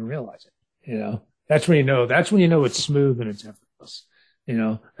and I didn't even realize it. That's when you know it's smooth and it's effortless.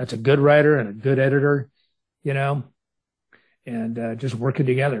 That's a good writer and a good editor, and just working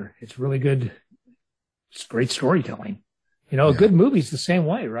together. It's really good. It's great storytelling. A good movie's the same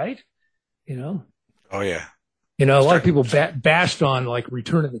way, right? Oh yeah. A lot of people bashed on like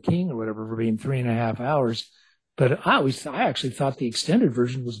Return of the King or whatever for being 3.5 hours, but I actually thought the extended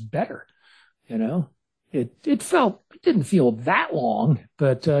version was better. It didn't feel that long,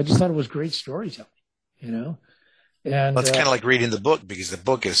 but I just thought it was great storytelling, And it's kind of like reading the book because the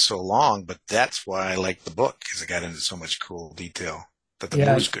book is so long, but that's why I like the book because it got into so much cool detail that the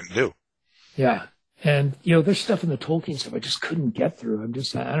movies couldn't do. Yeah. And, there's stuff in the Tolkien stuff I just couldn't get through. I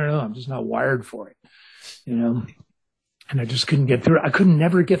don't know. I'm just not wired for it, and I just couldn't get through it. I could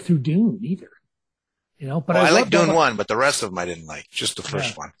never get through Dune either, but I like Dune 1, but the rest of them I didn't like, just the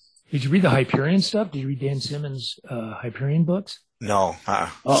first one. Did you read the Hyperion stuff? Did you read Dan Simmons' Hyperion books? No.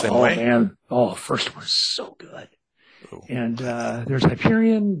 Same way? Man. Oh, first one is so good. Ooh. And there's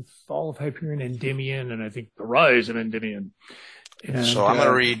Hyperion, Fall of Hyperion, Endymion, and I think The Rise of Endymion. And, so I'm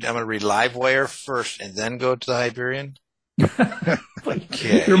gonna read Livewire first and then go to the Hyperion.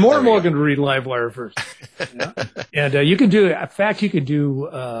 Okay, you're more than welcome to read Livewire first. And you can do, in fact, you could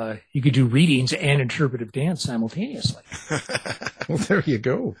do readings and interpretive dance simultaneously. Well, there you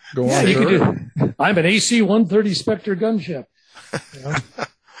go. Go on. You could do. I'm an AC-130 Spectre gunship.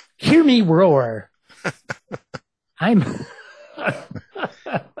 Hear me roar. I'm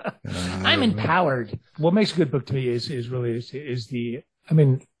empowered. What makes a good book to me is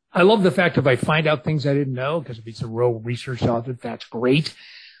I love the fact if I find out things I didn't know, because if it's a real research author, that's great.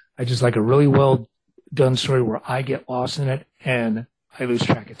 I just like a really well done story where I get lost in it and I lose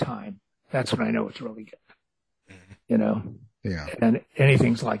track of time. That's when I know it's really good. Yeah. And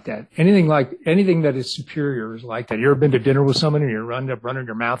anything's like that. Anything that is superior is like that. You ever been to dinner with someone and you're running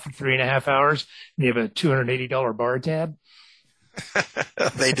your mouth for 3.5 hours and you have a $280 bar tab?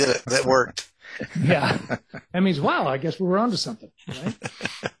 They did it. That worked. Yeah. That means, wow, I guess we were onto something, right?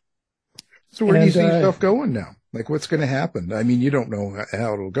 So where do you see yourself going now? Like, what's going to happen? I mean, you don't know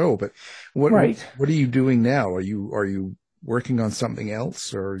how it'll go, but what are you doing now? Are you working on something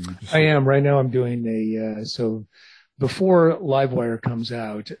else, or are you just... I am right now. I'm doing so before Livewire comes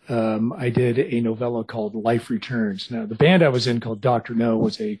out, I did a novella called Life Returns. Now, the band I was in called Dr. No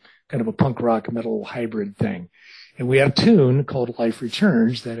was a kind of a punk rock metal hybrid thing. And we had a tune called Life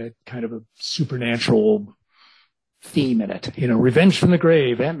Returns that had kind of a supernatural theme in it. You know, revenge from the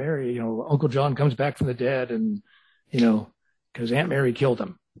grave, Aunt Mary, Uncle John comes back from the dead and, because Aunt Mary killed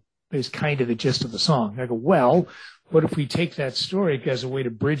him is kind of the gist of the song. I go, well, what if we take that story as a way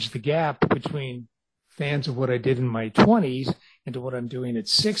to bridge the gap between fans of what I did in my 20s into what I'm doing at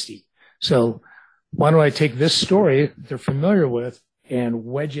 60? So why don't I take this story they're familiar with and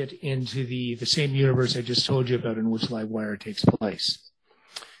wedge it into the same universe I just told you about in which Livewire takes place,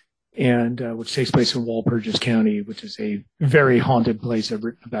 and which takes place in Walpurgis County, which is a very haunted place I've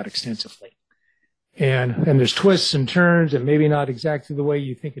written about extensively. And there's twists and turns, and maybe not exactly the way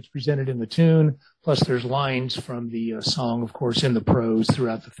you think it's presented in the tune. Plus, there's lines from the song, of course, in the prose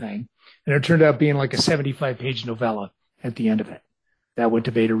throughout the thing. And it turned out being like a 75-page novella at the end of it. That went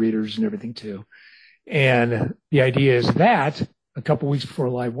to beta readers and everything, too. And the idea is that a couple weeks before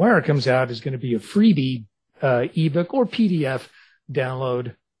Livewire comes out is going to be a freebie ebook or PDF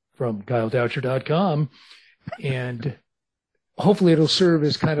download from KyleDoucher.com. And hopefully it'll serve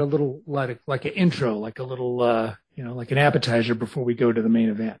as kind of a little, like an intro, like a little, like an appetizer before we go to the main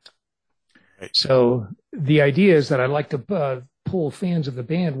event. Right. So the idea is that I'd like to pull fans of the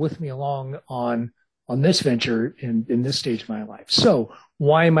band with me along on this venture in this stage of my life. So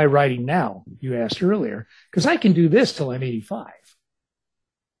why am I writing now? You asked earlier, because I can do this till I'm 85.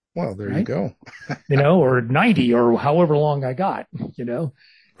 Well, there you go. Or 90 or however long I got,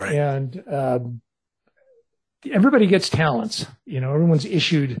 Right. And, everybody gets talents, everyone's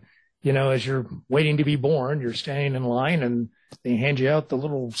issued, as you're waiting to be born, you're standing in line and they hand you out the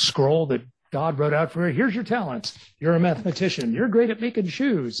little scroll that God wrote out for you. Here's your talents. You're a mathematician. You're great at making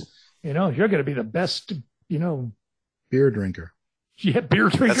shoes. You're going to be the best, beer drinker. Yeah, beer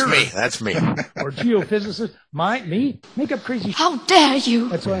drinker. That's me. Or geophysicist. Me? Make up crazy. How dare you?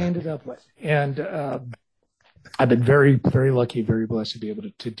 That's what I ended up with. And I've been very, very lucky, very blessed to be able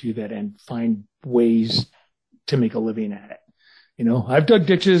to do that and find ways to make a living at it. I've dug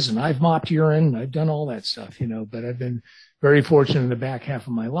ditches and I've mopped urine. I've done all that stuff, but I've been very fortunate in the back half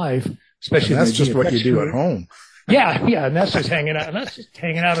of my life, especially. And that's just what you do at home. Yeah. And that's just hanging out. And that's just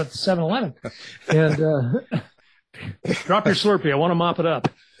hanging out at the 7-Eleven. And drop your Slurpee. I want to mop it up.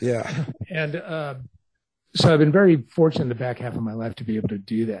 Yeah. And so I've been very fortunate in the back half of my life to be able to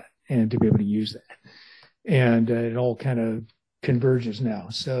do that and to be able to use that. And it all kind of converges now.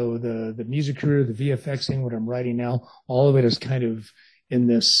 So the music career, the VFXing, what I'm writing now, all of it is kind of in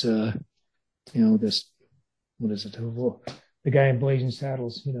this, this, what is it? The guy in Blazing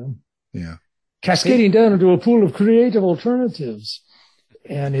Saddles, Yeah. Cascading down into a pool of creative alternatives.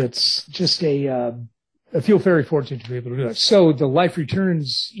 And it's just I feel very fortunate to be able to do that. So the Life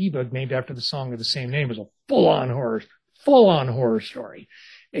Returns ebook, named after the song of the same name, is a full-on horror story.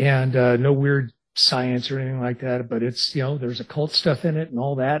 And no weird science or anything like that, but it's, there's occult stuff in it and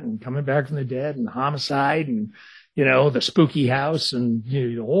all that, and coming back from the dead and homicide and, the spooky house and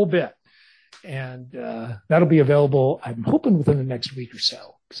the whole bit. And that'll be available, I'm hoping, within the next week or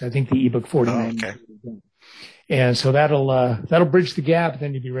so, because I think the ebook 49. Okay. And so that'll bridge the gap.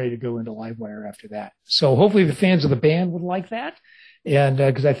 Then you'll be ready to go into Livewire after that. So hopefully the fans of the band would like that. And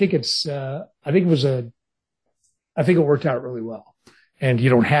because I think it worked out really well. And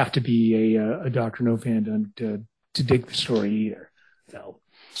you don't have to be a Dr. No fan to dig the story either.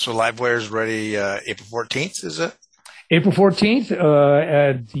 So Livewire is ready April 14th, is it? April 14th.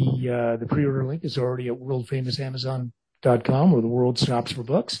 The pre-order link is already at worldfamousamazon.com, where the world stops for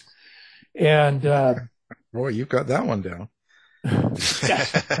books. And boy, you've got that one down. And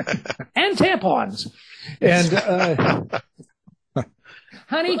tampons. And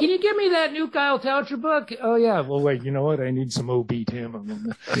honey, can you give me that new Kyle Toucher book? Oh, yeah. Well, wait, you know what? I need some OB,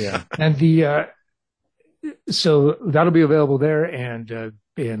 Tim. Yeah. And so that'll be available there.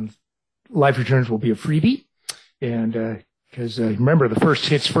 And Life Returns will be a freebie. And because remember, the first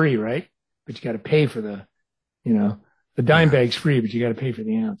hit's free, right? But you got to pay for the dime bag's free, but you got to pay for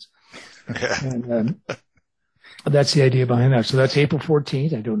the ounce. And that's the idea behind that. So that's April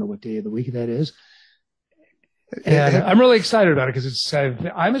 14th. I don't know what day of the week that is. And I'm really excited about it because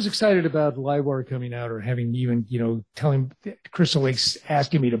I'm as excited about Livewire coming out or having even, telling Crystal Lake's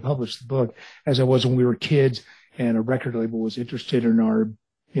asking me to publish the book as I was when we were kids and a record label was interested in our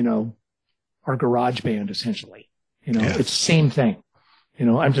garage band essentially. It's the same thing.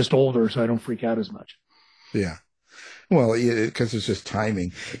 I'm just older, so I don't freak out as much. Yeah. Well, because it's just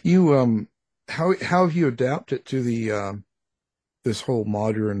timing. You, how have you adapted to the, this whole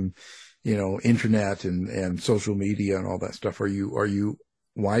modern, internet and social media and all that stuff? Are you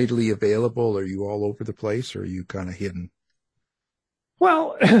widely available? Are you all over the place, or are you kind of hidden?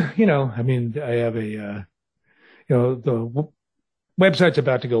 Well, I have the website's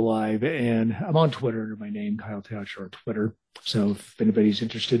about to go live, and I'm on Twitter under my name, Kyle Tauscher on Twitter. So if anybody's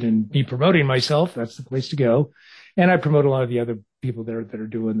interested in me promoting myself, that's the place to go. And I promote a lot of the other people there that are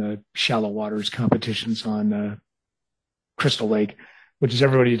doing the shallow waters competitions on Crystal Lake, which is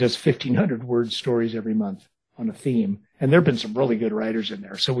everybody who does 1,500 word stories every month on a theme. And there have been some really good writers in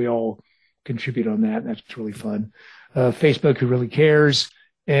there. So we all contribute on that, and that's really fun. Facebook, Who Really Cares?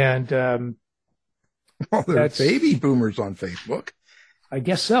 And there's baby boomers on Facebook. I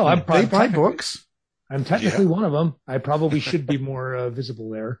guess so. They buy books. I'm technically one of them. I probably should be more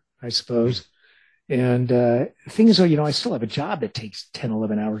visible there, I suppose. And things are, I still have a job that takes 10,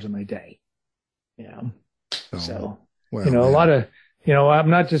 11 hours of my day. So, a lot of, I'm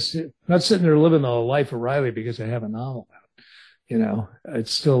not sitting there living the life of Riley because I have a novel out.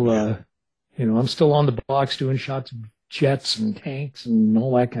 It's still, I'm still on the blocks doing shots of jets and tanks and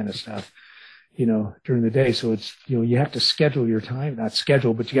all that kind of stuff, during the day. So it's, you have to schedule your time, not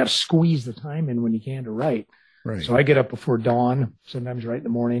schedule, but you got to squeeze the time in when you can to write. Right. So I get up before dawn, sometimes right in the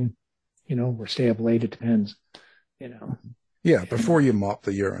morning, or stay up late. It depends, Yeah. Before you mop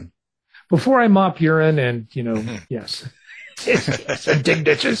the urine. Before I mop urine and, yes. Yes, and dig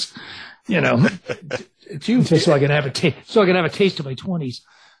ditches, so I can have a taste of my 20s.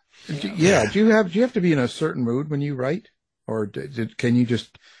 Yeah. Do you have to be in a certain mood when you write, or can you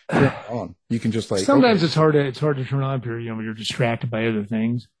just turn it on? You can just sometimes it's hard to turn on if you're distracted by other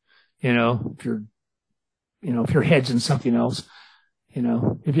things, if your head's in something else,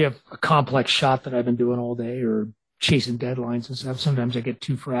 if you have a complex shot that I've been doing all day or chasing deadlines and stuff, sometimes I get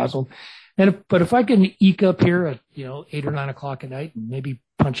too frazzled. But if I can eke up here at, 8 or 9 o'clock at night and maybe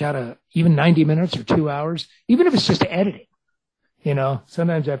punch out even 90 minutes or 2 hours, even if it's just editing,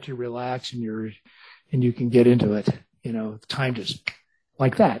 sometimes after you relax and you can get into it, time just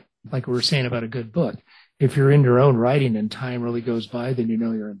like that, like we were saying about a good book. If you're in your own writing and time really goes by, then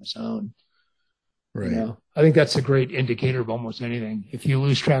you're in the zone. Right. I think that's a great indicator of almost anything. If you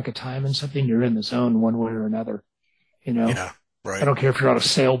lose track of time in something, you're in the zone one way or another, Yeah. Right. I don't care if you're on a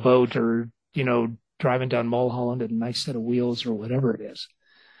sailboat or, driving down Mulholland at a nice set of wheels or whatever it is.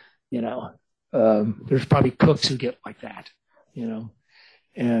 There's probably cooks who get like that, and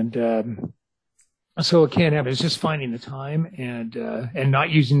so it can't happen. It's just finding the time and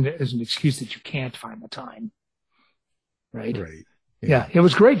not using it as an excuse that you can't find the time. Right. Right. Yeah. It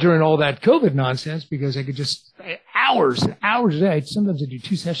was great during all that COVID nonsense because I could just hours and hours a day. Sometimes I do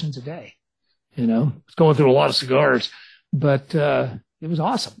 2 sessions a day, it's going through a lot of cigars. But it was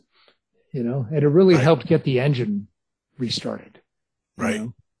awesome, and it really helped get the engine restarted. Right.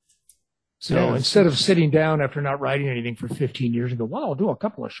 So instead of sitting down after not writing anything for 15 years and go, well, I'll do a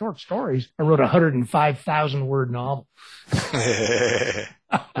couple of short stories, I wrote a 105,000 word novel.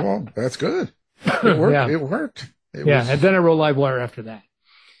 Well, that's good. It worked. Yeah. It worked. And then I wrote Livewire after that.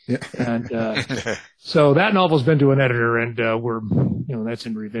 Yeah. And so that novel's been to an editor, and we're, that's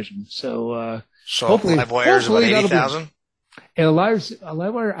in revision. So hopefully, Livewire is about 80,000. And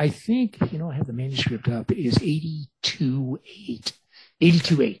Livewire, I think, I have the manuscript up, is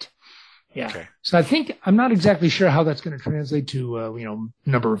 82.8. Yeah. Okay. So I think, I'm not exactly sure how that's going to translate to,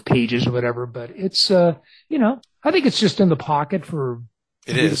 number of pages or whatever, but it's, I think it's just in the pocket for.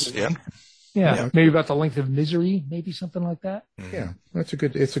 It is. Yeah. Yeah. Maybe about the length of Misery, maybe something like that. Yeah. It's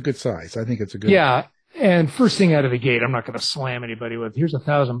a good size. I think it's a good. Yeah. And first thing out of the gate, I'm not going to slam anybody with, here's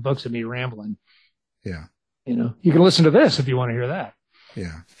 1,000 books of me rambling. Yeah. You can listen to this if you want to hear that.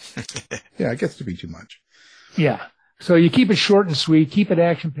 Yeah. Yeah. It gets to be too much. Yeah. So you keep it short and sweet, keep it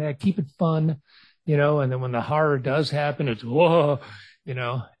action packed, keep it fun, and then when the horror does happen, it's whoa,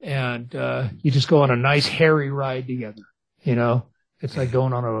 and you just go on a nice hairy ride together, It's like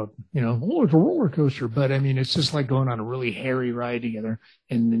going on a, it's a roller coaster, but I mean, it's just like going on a really hairy ride together,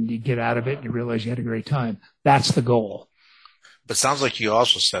 and then you get out of it and you realize you had a great time. That's the goal. But it sounds like you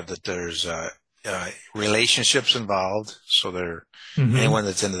also said that there's relationships involved. So anyone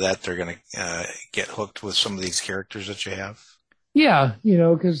that's into that, they're going to get hooked with some of these characters that you have. Yeah,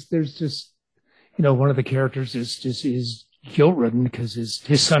 because there's just, one of the characters is guilt-ridden because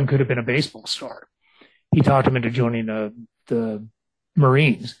his son could have been a baseball star. He talked him into joining the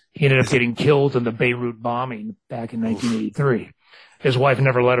Marines. He ended up getting killed in the Beirut bombing back in 1983. His wife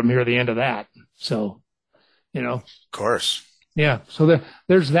never let him hear the end of that. So, Of course. Yeah. So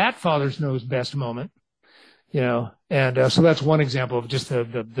there's that Father Knows Best moment, and so that's one example of just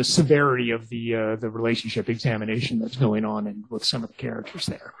the severity of the relationship examination that's going on with some of the characters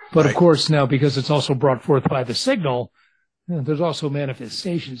there. But of course now, because it's also brought forth by the Signal, there's also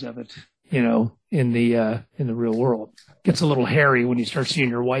manifestations of it, in the real world. Gets a little hairy when you start seeing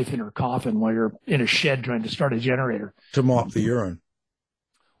your wife in her coffin while you're in a shed trying to start a generator. To mop the urine.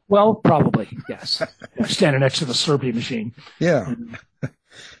 Well, probably, yes. Standing next to the Slurpee machine. Yeah.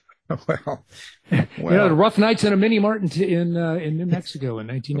 Well, the rough nights in a mini mart in New Mexico in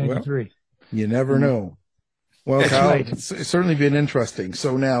 1993. Well, you never know. Well, Kyle, right. It's certainly been interesting.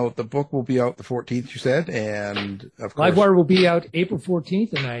 So now the book will be out the 14th, you said, and of course, Livewire will be out April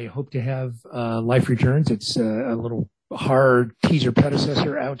 14th, and I hope to have Life Returns. It's a little hard teaser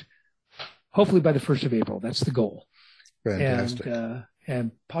predecessor out, hopefully by the 1st of April. That's the goal. Fantastic.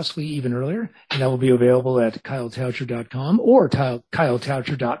 And possibly even earlier. And that will be available at KyleToucher.com or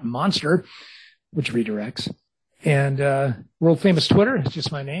KyleToucher.monster, which redirects. And world famous Twitter, it's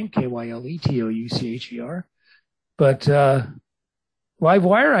just my name, KyleToucher. But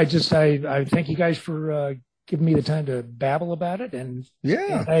Livewire, I thank you guys for giving me the time to babble about it. And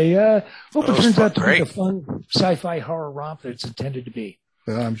I hope it turns out to be a fun sci-fi horror romp that it's intended to be.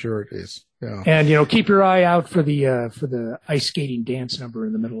 I'm sure it is. Yeah. And keep your eye out for the ice skating dance number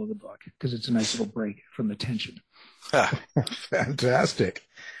in the middle of the book, because it's a nice little break from the tension. Fantastic.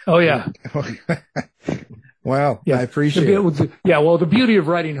 Oh yeah. Wow. Yeah. I appreciate it. Well, the beauty of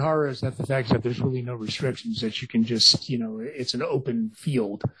writing horror is that the fact that there's really no restrictions, that you can just, it's an open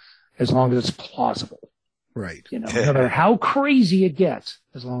field as long as it's plausible. Right. No matter how crazy it gets,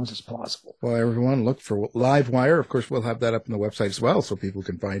 as long as it's plausible. Well, everyone, look for Livewire. Of course, we'll have that up on the website as well, so people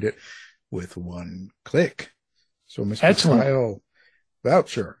can find it with one click. So, Mr. Excellent. Kyle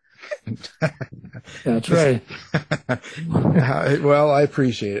Voucher. That's right. Well, I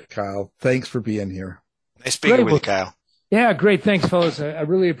appreciate it, Kyle. Thanks for being here. Nice speaking with you, Kyle. Yeah, great. Thanks, fellas. I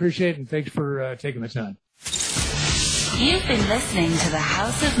really appreciate it, and thanks for taking the time. You've been listening to the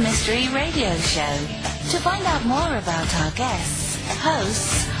House of Mystery radio show. To find out more about our guests,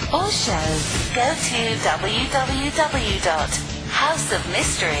 hosts, or shows, go to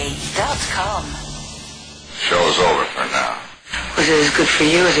www.houseofmystery.com. Show's over for now. Was it as good for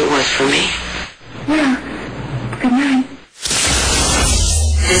you as it was for me? Well, good night.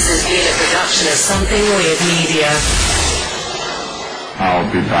 This has been a production of Something Weird Media. I'll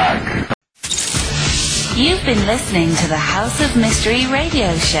be back. You've been listening to the House of Mystery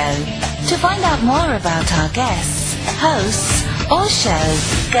radio show. To find out more about our guests, hosts, or shows,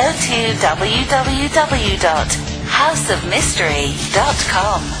 go to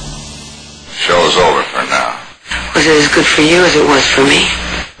www.houseofmystery.com. Show's over for now. Was it as good for you as it was for me?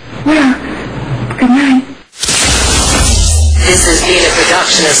 Well, good night. This has been a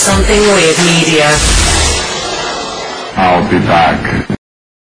production of Something Weird Media. I'll be back.